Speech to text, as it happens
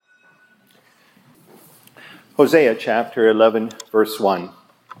Hosea chapter 11, verse 1.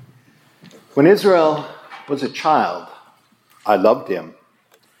 When Israel was a child, I loved him,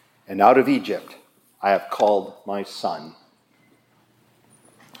 and out of Egypt I have called my son.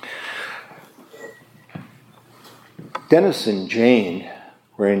 Dennis and Jane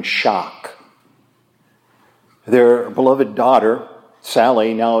were in shock. Their beloved daughter,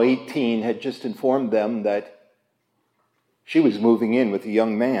 Sally, now 18, had just informed them that she was moving in with a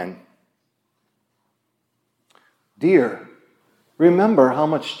young man. Dear, remember how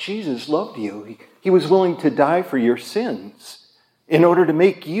much Jesus loved you. He was willing to die for your sins in order to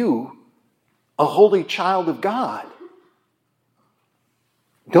make you a holy child of God.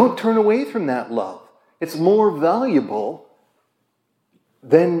 Don't turn away from that love. It's more valuable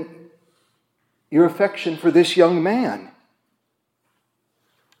than your affection for this young man.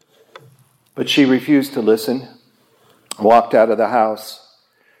 But she refused to listen, walked out of the house.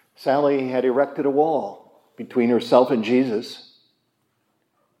 Sally had erected a wall between herself and Jesus,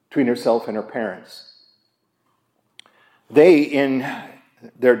 between herself and her parents. They, in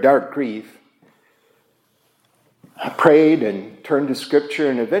their dark grief, prayed and turned to Scripture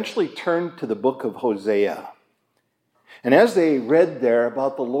and eventually turned to the book of Hosea. And as they read there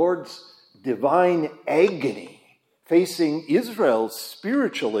about the Lord's divine agony facing Israel's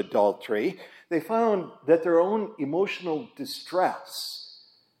spiritual adultery, they found that their own emotional distress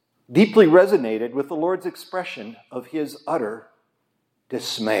deeply resonated with the Lord's expression of his utter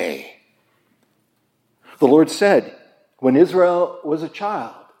dismay. The Lord said, when Israel was a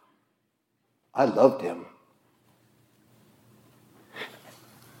child, I loved him.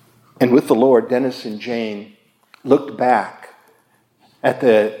 And with the Lord, Dennis and Jane looked back at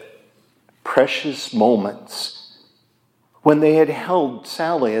the precious moments when they had held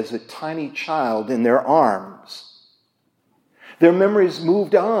Sally as a tiny child in their arms. Their memories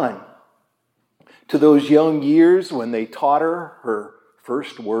moved on to those young years when they taught her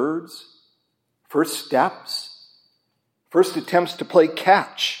first words, first steps, first attempts to play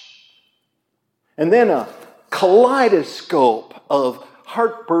catch, and then a kaleidoscope of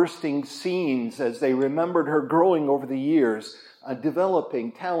heart-bursting scenes as they remembered her growing over the years,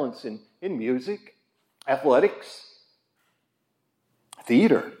 developing talents in music, athletics,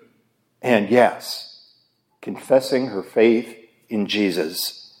 theater, and yes, confessing her faith in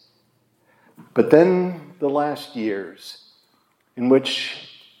Jesus. But then the last years, in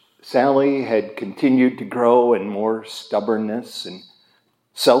which Sally had continued to grow in more stubbornness and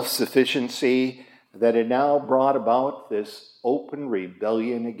self-sufficiency, that had now brought about this open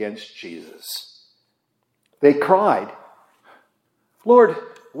rebellion against Jesus. They cried, Lord,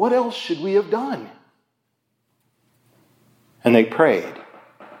 what else should we have done? And they prayed,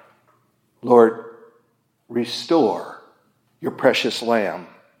 Lord, restore your precious lamb.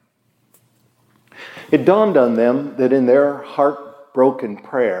 It dawned on them that in their heartbroken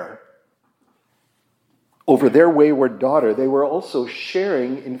prayer over their wayward daughter, they were also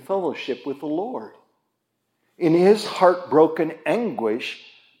sharing in fellowship with the Lord in his heartbroken anguish,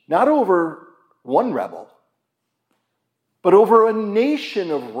 not over one rebel, but over a nation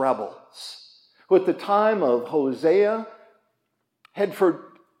of rebels who at the time of Hosea had for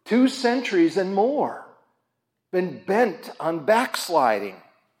 2 centuries and more been bent on backsliding,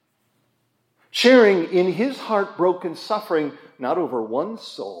 sharing in his heartbroken suffering, not over one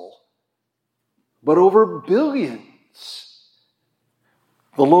soul, but over billions.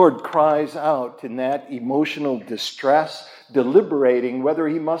 The Lord cries out in that emotional distress, deliberating whether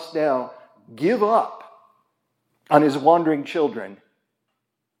he must now give up on his wandering children.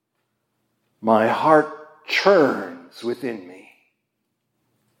 My heart churns within me.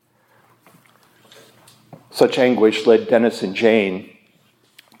 Such anguish led Dennis and Jane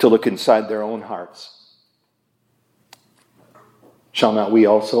to look inside their own hearts. Shall not we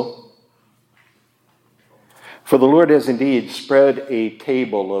also? For the Lord has indeed spread a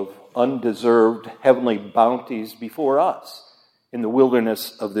table of undeserved heavenly bounties before us in the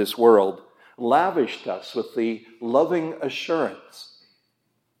wilderness of this world, lavished us with the loving assurance,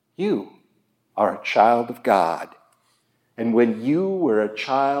 you are a child of God, and when you were a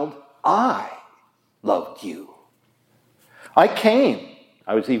child, I loved you. I came.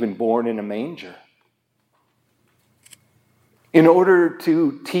 I was even born in a manger in order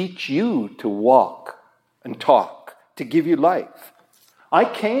to teach you to walk and talk, to give you life. I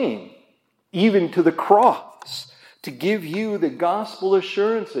came even to the cross to give you the gospel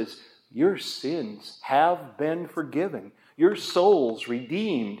assurances. Your sins have been forgiven. Your souls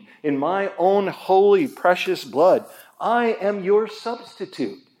redeemed in my own holy, precious blood. I am your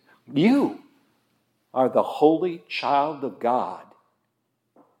substitute. You are the holy child of God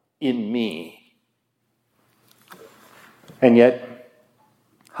in me. And yet,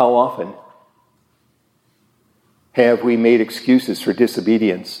 how often have we made excuses for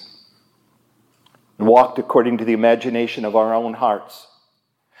disobedience and walked according to the imagination of our own hearts?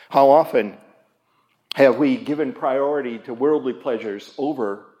 How often have we given priority to worldly pleasures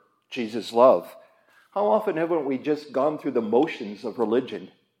over Jesus' love? How often haven't we just gone through the motions of religion?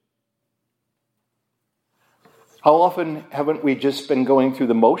 How often haven't we just been going through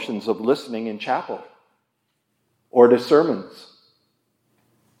the motions of listening in chapel or to sermons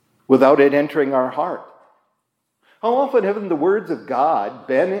without it entering our heart? How often haven't the words of God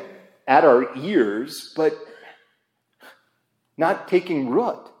been at our ears but not taking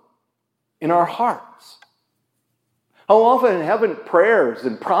root in our hearts? How often haven't prayers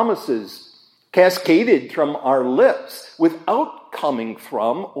and promises cascaded from our lips without coming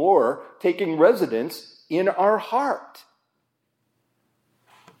from or taking residence in our heart?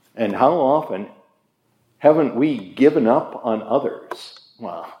 And how often haven't we given up on others?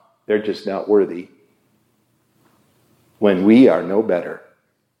 Well, they're just not worthy, when we are no better.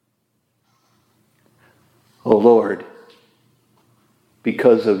 Oh Lord,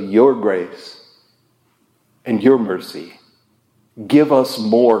 because of your grace and your mercy, give us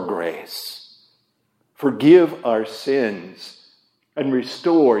more grace. Forgive our sins and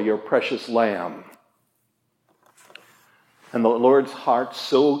restore your precious Lamb. And the Lord's heart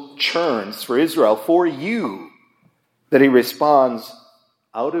so churns for Israel, for you, that he responds,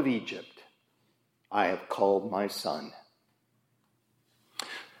 out of Egypt I have called my son.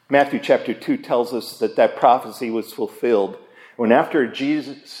 Matthew chapter 2 tells us that prophecy was fulfilled when, after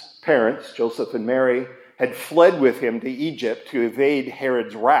Jesus' parents, Joseph and Mary, had fled with him to Egypt to evade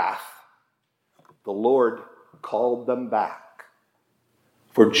Herod's wrath, the Lord called them back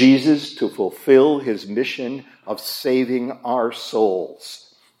for Jesus to fulfill his mission of saving our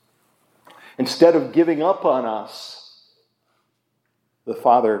souls. Instead of giving up on us, the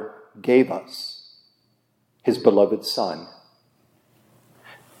Father gave us his beloved Son.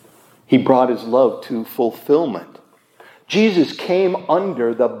 He brought his love to fulfillment. Jesus came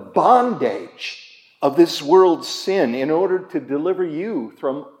under the bondage of this world's sin in order to deliver you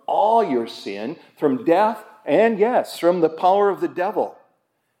from all your sin, from death, and yes, from the power of the devil.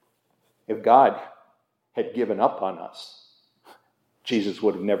 If God had given up on us, Jesus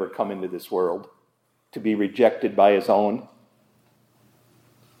would have never come into this world to be rejected by his own.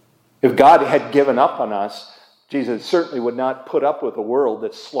 If God had given up on us, Jesus certainly would not put up with a world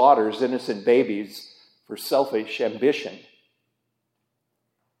that slaughters innocent babies for selfish ambition.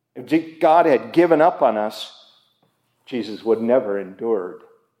 If God had given up on us, Jesus would never endured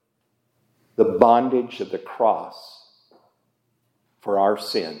the bondage of the cross for our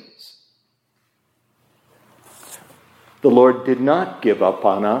sins. The Lord did not give up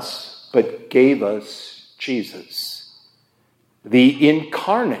on us, but gave us Jesus, the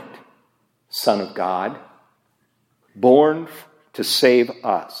incarnate Son of God, born to save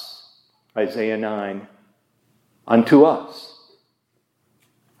us. Isaiah 9, unto us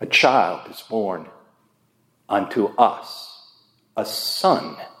a child is born, unto us a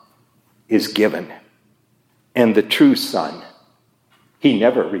son is given. And the true Son, he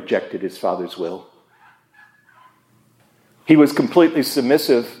never rejected his Father's will. He was completely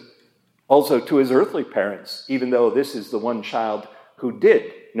submissive also to his earthly parents, even though this is the one child who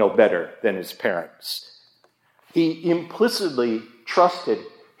did know better than his parents. He implicitly trusted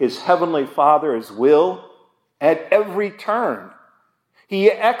his heavenly Father's will at every turn. He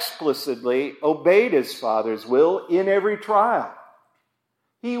explicitly obeyed his Father's will in every trial.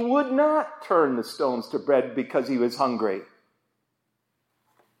 He would not turn the stones to bread because he was hungry,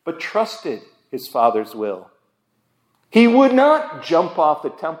 but trusted his Father's will. He would not jump off the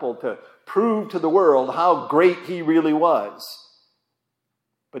temple to prove to the world how great he really was,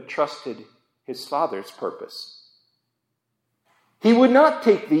 but trusted his Father's purpose. He would not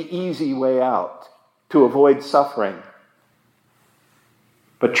take the easy way out to avoid suffering,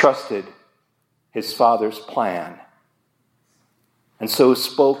 but trusted his Father's plan, and so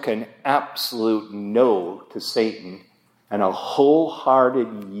spoke an absolute no to Satan and a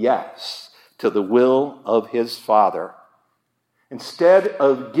wholehearted yes to the will of his Father. Instead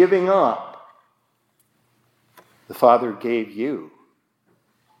of giving up, the Father gave you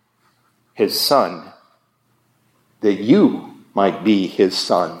his Son, that you might be his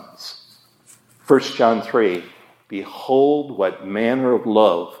sons. 1 John 3, behold what manner of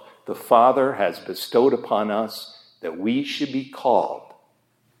love the Father has bestowed upon us, that we should be called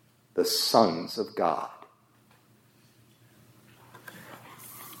the sons of God.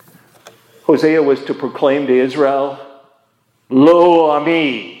 Hosea was to proclaim to Israel, Lo,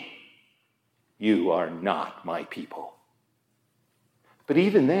 Ami, you are not my people. But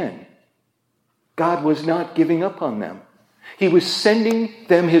even then, God was not giving up on them. He was sending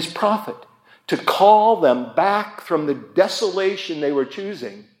them his prophet to call them back from the desolation they were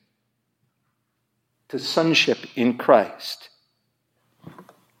choosing to sonship in Christ.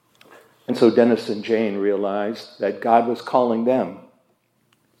 And so Dennis and Jane realized that God was calling them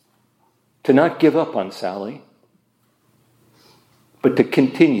to not give up on Sally, but to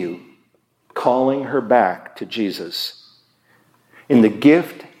continue calling her back to Jesus. In the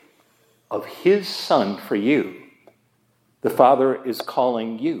gift of his Son for you, the Father is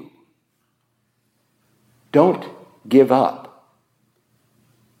calling you. Don't give up.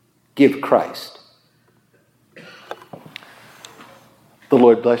 Give Christ. The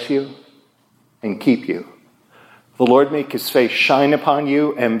Lord bless you and keep you. The Lord make his face shine upon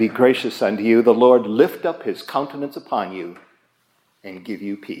you and be gracious unto you. The Lord lift up his countenance upon you and give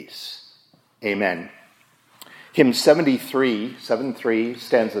you peace. Amen. Hymn 73,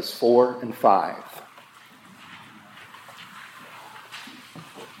 stanzas 4 and 5.